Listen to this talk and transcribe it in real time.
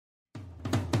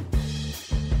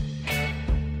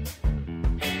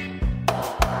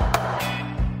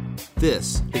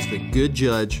This is the Good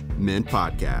Judge Men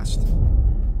Podcast.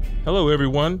 Hello,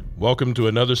 everyone. Welcome to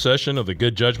another session of the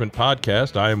Good Judgment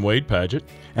Podcast. I am Wade Padgett.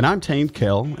 And I'm Tain,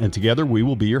 and together we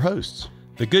will be your hosts.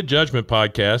 The Good Judgment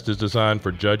Podcast is designed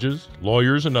for judges,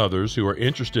 lawyers, and others who are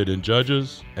interested in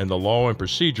judges and the law and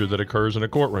procedure that occurs in a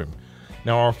courtroom.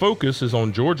 Now, our focus is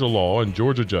on Georgia law and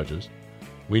Georgia judges.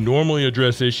 We normally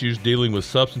address issues dealing with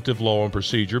substantive law and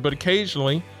procedure, but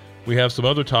occasionally we have some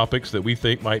other topics that we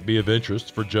think might be of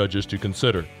interest for judges to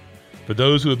consider. For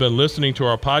those who have been listening to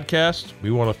our podcast, we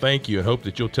want to thank you and hope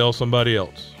that you'll tell somebody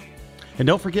else. And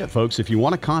don't forget, folks, if you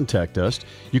want to contact us,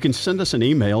 you can send us an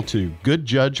email to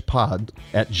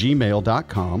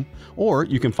goodjudgepod@gmail.com, or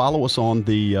you can follow us on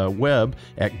the web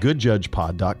at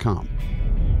goodjudgepod.com.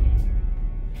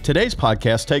 Today's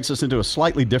podcast takes us into a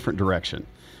slightly different direction.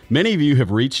 Many of you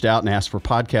have reached out and asked for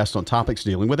podcasts on topics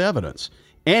dealing with evidence,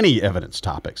 any evidence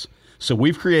topics. So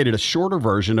we've created a shorter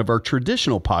version of our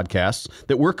traditional podcasts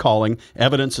that we're calling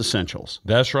Evidence Essentials.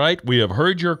 That's right. We have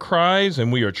heard your cries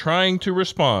and we are trying to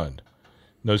respond.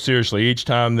 No, seriously, each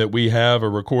time that we have a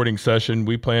recording session,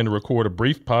 we plan to record a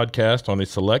brief podcast on a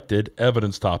selected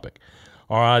evidence topic.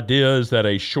 Our idea is that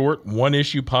a short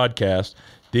one-issue podcast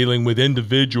dealing with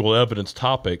individual evidence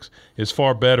topics is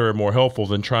far better and more helpful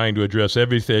than trying to address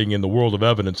everything in the world of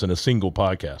evidence in a single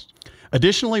podcast.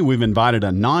 Additionally, we've invited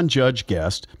a non-judge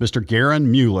guest, Mr.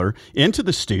 Garon Muller, into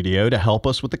the studio to help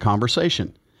us with the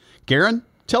conversation. Garon,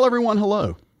 tell everyone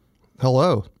hello.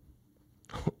 Hello.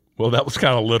 Well, that was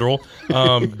kind of literal.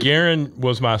 Garon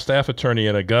was my staff attorney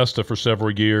in Augusta for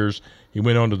several years. He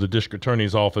went on to the district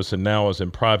attorney's office and now is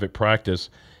in private practice.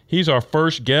 He's our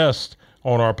first guest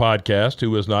on our podcast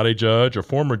who is not a judge or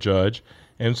former judge,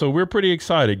 and so we're pretty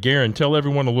excited. Garon, tell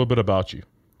everyone a little bit about you.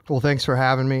 Well, thanks for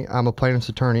having me. I'm a plaintiff's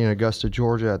attorney in Augusta,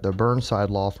 Georgia at the Burnside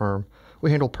Law Firm.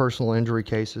 We handle personal injury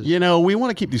cases. You know, we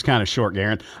want to keep these kind of short,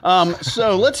 Garon.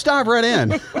 So let's dive right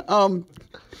in.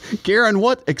 Garon,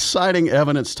 what exciting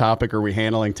evidence topic are we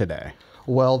handling today?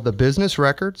 Well, the business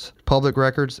records, public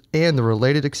records, and the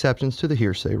related exceptions to the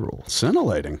hearsay rule.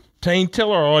 Scintillating. Tain,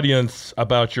 tell our audience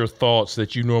about your thoughts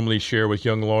that you normally share with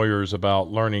young lawyers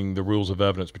about learning the rules of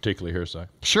evidence, particularly hearsay.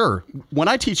 Sure. When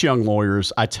I teach young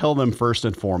lawyers, I tell them first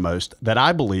and foremost that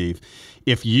I believe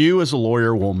if you as a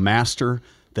lawyer will master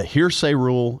the hearsay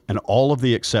rule and all of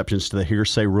the exceptions to the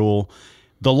hearsay rule,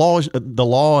 the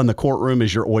law in the courtroom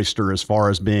is your oyster as far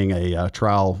as being a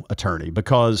trial attorney,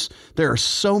 because there are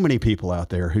so many people out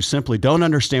there who simply don't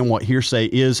understand what hearsay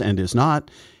is and is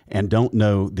not, and don't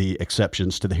know the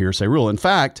exceptions to the hearsay rule. In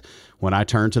fact, when I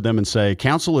turn to them and say,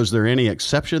 counsel, is there any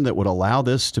exception that would allow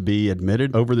this to be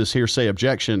admitted over this hearsay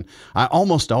objection? I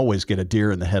almost always get a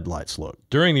deer in the headlights look.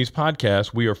 During these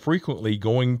podcasts, we are frequently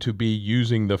going to be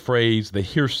using the phrase, the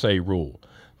hearsay rule.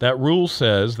 That rule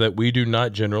says that we do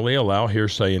not generally allow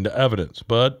hearsay into evidence,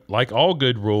 but like all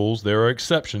good rules, there are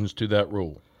exceptions to that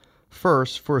rule.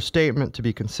 First, for a statement to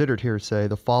be considered hearsay,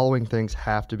 the following things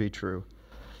have to be true.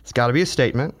 It's got to be a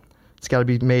statement. It's got to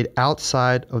be made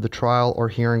outside of the trial or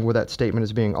hearing where that statement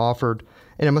is being offered,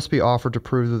 and it must be offered to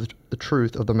prove the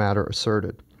truth of the matter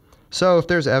asserted. So if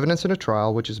there's evidence in a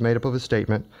trial which is made up of a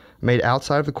statement made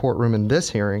outside of the courtroom in this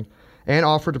hearing and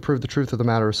offered to prove the truth of the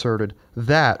matter asserted,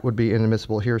 that would be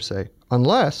inadmissible hearsay,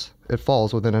 unless it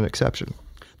falls within an exception.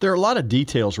 There are a lot of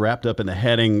details wrapped up in the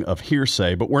heading of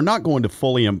hearsay, but we're not going to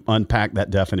fully unpack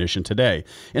that definition today.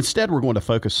 Instead, we're going to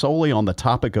focus solely on the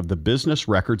topic of the business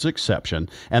records exception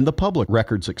and the public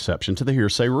records exception to the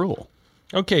hearsay rule.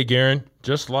 Okay, Garon,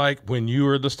 just like when you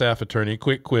were the staff attorney,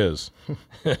 quick quiz.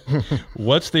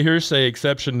 What's the hearsay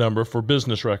exception number for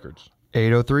business records?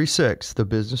 8036, the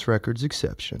business records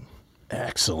exception.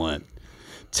 Excellent.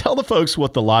 Tell the folks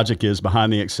what the logic is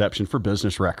behind the exception for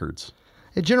business records.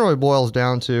 It generally boils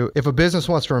down to, if a business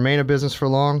wants to remain a business for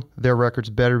long, their records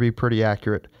better be pretty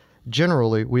accurate.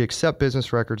 Generally, we accept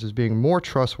business records as being more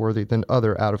trustworthy than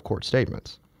other out-of-court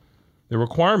statements. The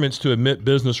requirements to admit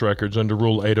business records under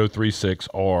Rule 8036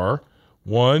 are: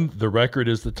 1, the record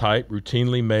is the type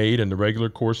routinely made in the regular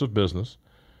course of business.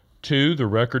 2, the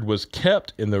record was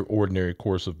kept in the ordinary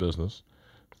course of business.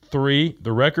 3,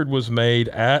 the record was made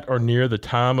at or near the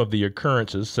time of the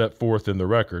occurrences set forth in the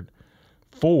record.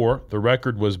 4, the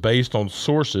record was based on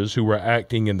sources who were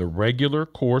acting in the regular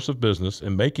course of business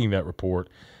and making that report.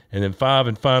 And then 5,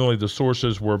 and finally, the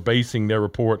sources were basing their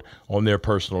report on their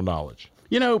personal knowledge.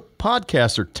 You know,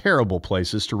 podcasts are terrible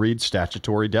places to read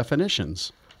statutory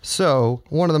definitions. So,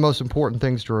 one of the most important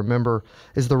things to remember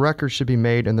is the record should be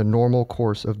made in the normal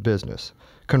course of business.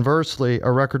 Conversely,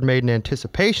 a record made in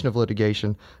anticipation of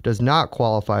litigation does not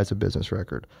qualify as a business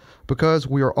record, because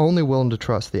we are only willing to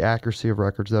trust the accuracy of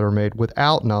records that are made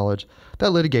without knowledge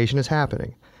that litigation is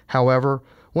happening. However,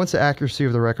 once the accuracy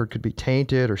of the record could be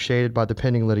tainted or shaded by the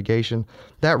pending litigation,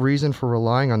 that reason for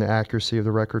relying on the accuracy of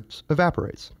the records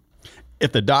evaporates.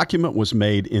 If the document was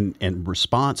made in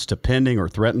response to pending or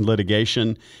threatened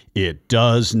litigation, it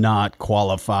does not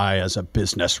qualify as a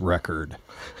business record.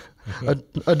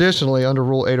 Additionally, under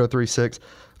Rule 8036,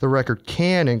 the record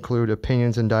can include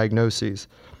opinions and diagnoses.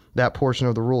 That portion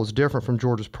of the rule is different from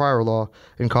Georgia's prior law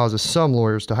and causes some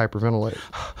lawyers to hyperventilate.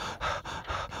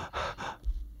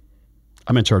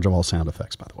 I'm in charge of all sound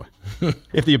effects, by the way.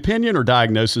 If the opinion or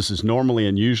diagnosis is normally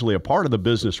and usually a part of the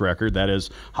business record, that is,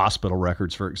 hospital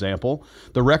records, for example,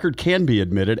 the record can be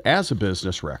admitted as a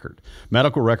business record.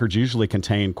 Medical records usually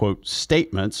contain, quote,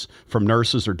 statements from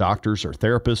nurses or doctors or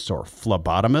therapists or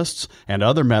phlebotomists and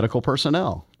other medical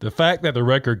personnel. The fact that the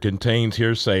record contains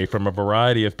hearsay from a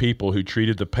variety of people who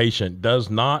treated the patient does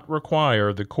not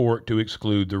require the court to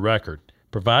exclude the record,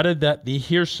 provided that the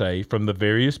hearsay from the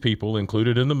various people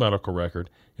included in the medical record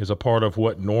is a part of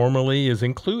what normally is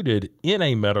included in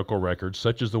a medical record,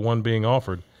 such as the one being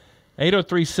offered.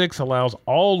 8036 allows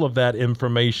all of that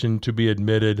information to be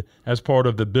admitted as part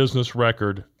of the business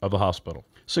record of the hospital.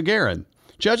 So, Garon,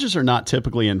 judges are not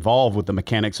typically involved with the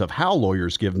mechanics of how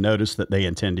lawyers give notice that they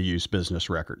intend to use business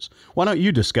records. Why don't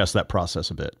you discuss that process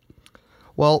a bit?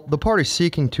 Well, the party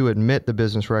seeking to admit the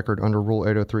business record under Rule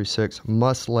 8036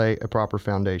 must lay a proper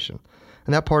foundation.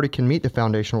 And that party can meet the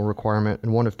foundational requirement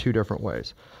in one of two different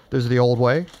ways. There's the old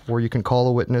way, where you can call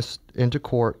a witness into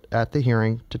court at the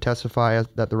hearing to testify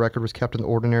that the record was kept in the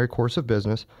ordinary course of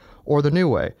business, or the new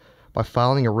way, by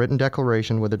filing a written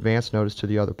declaration with advance notice to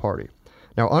the other party.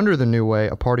 Now, under the new way,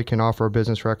 a party can offer a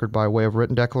business record by way of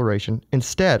written declaration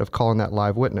instead of calling that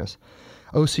live witness.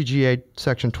 OCGA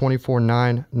Section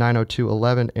 24.9,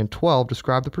 902.11, and 12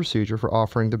 describe the procedure for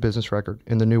offering the business record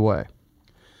in the new way.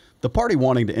 The party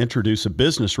wanting to introduce a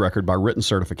business record by written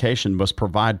certification must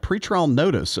provide pretrial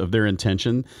notice of their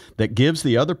intention that gives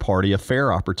the other party a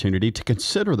fair opportunity to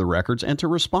consider the records and to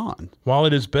respond. While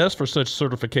it is best for such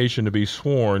certification to be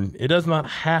sworn, it does not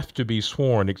have to be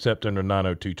sworn except under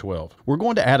 902.12. We're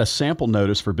going to add a sample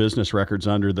notice for business records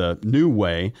under the new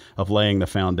way of laying the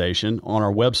foundation on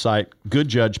our website,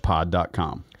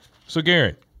 goodjudgepod.com. So,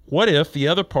 Garon, what if the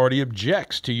other party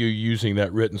objects to you using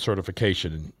that written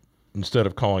certification instead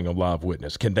of calling a live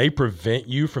witness? Can they prevent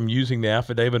you from using the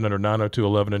affidavit under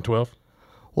 902.11 and 12?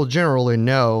 Well, generally,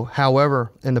 no.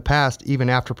 However, in the past, even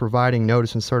after providing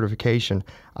notice and certification,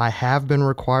 I have been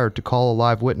required to call a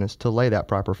live witness to lay that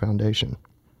proper foundation.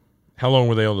 How long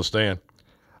were they on the stand?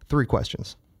 3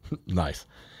 questions. Nice.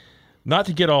 Not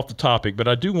to get off the topic, but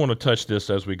I do want to touch this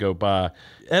as we go by.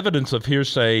 Evidence of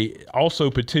hearsay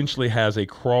also potentially has a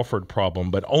Crawford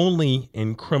problem, but only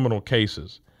in criminal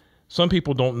cases. Some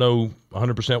people don't know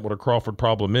 100% what a Crawford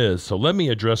problem is, so let me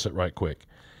address it right quick.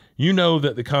 You know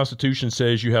that the Constitution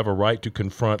says you have a right to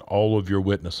confront all of your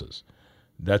witnesses.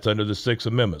 That's under the Sixth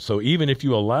Amendment. So even if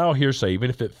you allow hearsay, even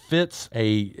if it fits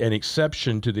an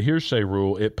exception to the hearsay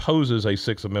rule, it poses a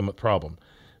Sixth Amendment problem.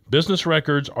 Business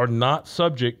records are not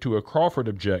subject to a Crawford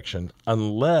objection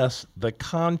unless the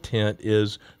content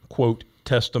is, quote,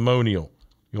 testimonial.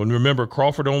 You'll remember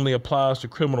Crawford only applies to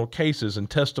criminal cases, and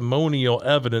testimonial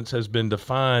evidence has been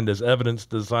defined as evidence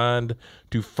designed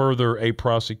to further a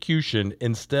prosecution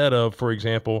instead of, for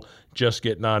example, just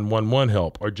get 911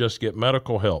 help or just get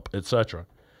medical help, etc.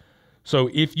 So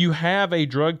if you have a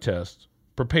drug test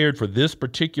prepared for this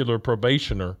particular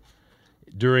probationer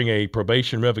during a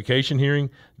probation revocation hearing,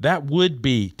 that would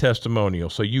be testimonial.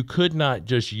 So you could not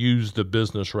just use the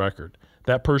business record.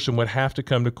 That person would have to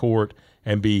come to court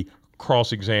and be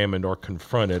cross-examined or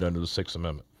confronted under the Sixth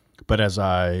Amendment. But as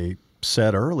I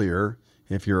said earlier,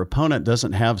 if your opponent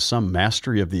doesn't have some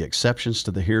mastery of the exceptions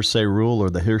to the hearsay rule or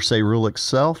the hearsay rule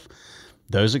itself,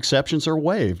 those exceptions are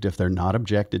waived if they're not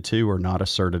objected to or not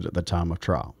asserted at the time of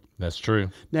trial. That's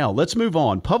true. Now, let's move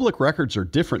on. Public records are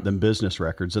different than business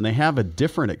records, and they have a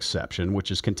different exception, which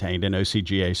is contained in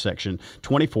OCGA Section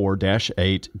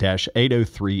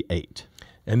 24-8-8038.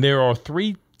 And there are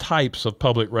 3 types of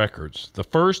public records. The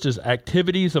first is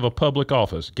activities of a public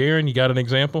office. Garon, you got an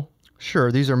example?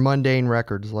 Sure, these are mundane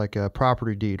records like a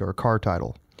property deed or a car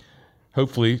title.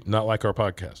 Hopefully not like our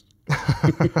podcast.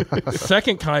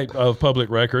 Second type of public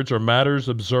records are matters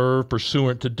observed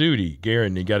pursuant to duty.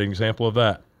 Garon, you got an example of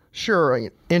that? Sure,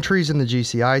 entries in the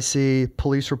GCIC,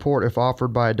 police report if offered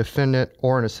by a defendant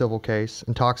or in a civil case,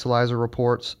 intoxilizer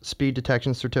reports, speed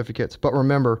detection certificates. But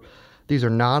remember, these are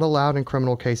not allowed in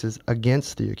criminal cases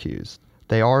against the accused.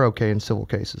 They are okay in civil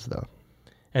cases, though.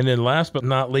 And then last but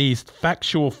not least,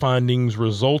 factual findings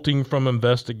resulting from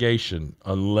investigation.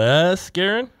 Unless,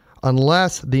 Garon?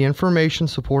 unless the information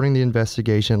supporting the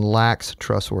investigation lacks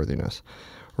trustworthiness.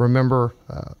 Remember,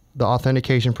 the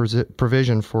authentication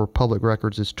provision for public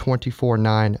records is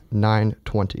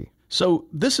 24.9.920. So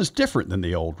this is different than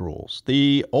the old rules.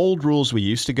 The old rules we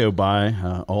used to go by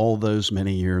all those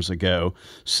many years ago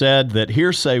said that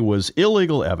hearsay was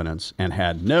illegal evidence and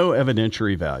had no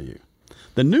evidentiary value.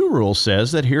 The new rule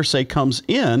says that hearsay comes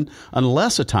in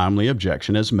unless a timely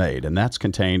objection is made, and that's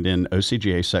contained in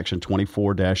OCGA section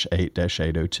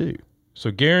 24-8-802.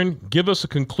 So, Garon, give us a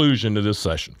conclusion to this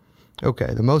session.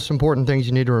 Okay, the most important things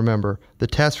you need to remember, the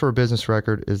test for a business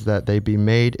record is that they be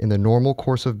made in the normal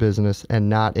course of business and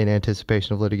not in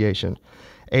anticipation of litigation.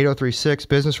 8036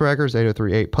 business records,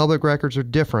 8038 public records are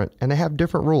different, and they have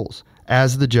different rules.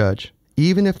 As the judge,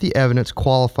 even if the evidence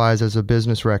qualifies as a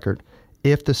business record,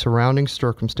 if the surrounding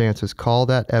circumstances call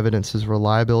that evidence's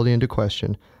reliability into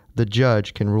question, the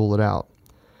judge can rule it out.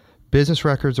 Business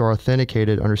records are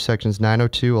authenticated under sections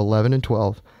 902, 11, and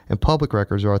 12, and public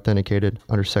records are authenticated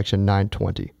under section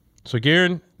 920. So,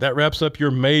 Garon, that wraps up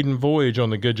your maiden voyage on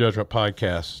the Good Judgment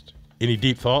podcast. Any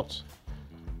deep thoughts?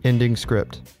 Ending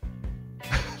script.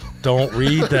 Don't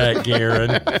read that,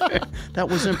 Garon. That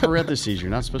was in parentheses.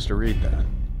 You're not supposed to read that.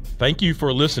 Thank you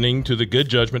for listening to the Good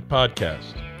Judgment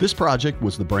podcast. This project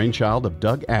was the brainchild of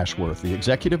Doug Ashworth, the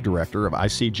executive director of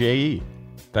ICJE.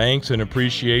 Thanks and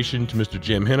appreciation to Mr.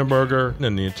 Jim Henneberger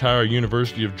and the entire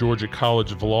University of Georgia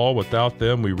College of Law. Without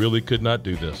them, we really could not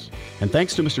do this. And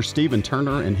thanks to Mr. Stephen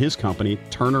Turner and his company,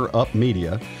 Turner Up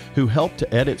Media, who helped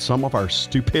to edit some of our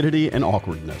stupidity and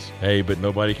awkwardness. Hey, but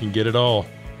nobody can get it all.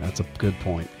 That's a good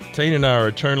point. Tain and I are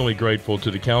eternally grateful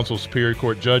to the Council of Superior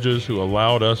Court Judges who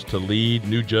allowed us to lead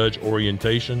new judge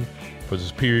orientation for the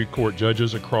Superior Court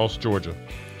judges across Georgia.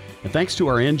 And thanks to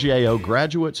our NGAO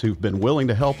graduates who've been willing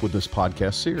to help with this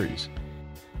podcast series.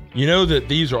 You know that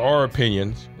these are our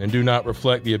opinions and do not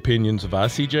reflect the opinions of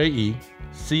ICJE,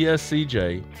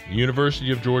 CSCJ, the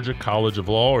University of Georgia College of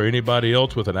Law, or anybody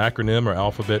else with an acronym or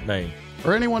alphabet name.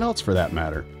 Or anyone else for that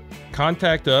matter.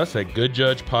 Contact us at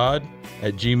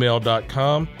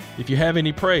goodjudgepod@gmail.com if you have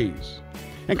any praise.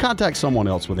 And contact someone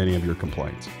else with any of your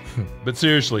complaints. But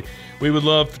seriously, we would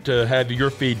love to have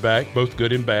your feedback, both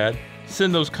good and bad.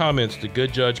 Send those comments to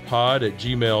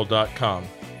goodjudgepod@gmail.com.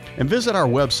 And visit our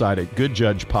website at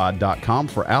goodjudgepod.com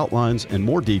for outlines and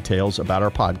more details about our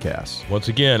podcasts. Once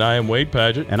again, I am Wade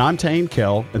Padgett. And I'm Tain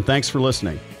Kell, and thanks for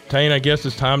listening. Tain, I guess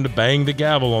it's time to bang the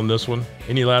gavel on this one.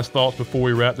 Any last thoughts before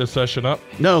we wrap this session up?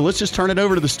 No, let's just turn it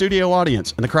over to the studio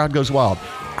audience, and the crowd goes wild.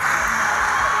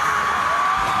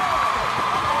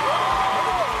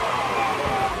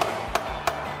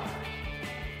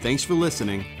 Thanks for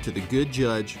listening to the Good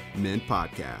Judge Men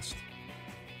Podcast.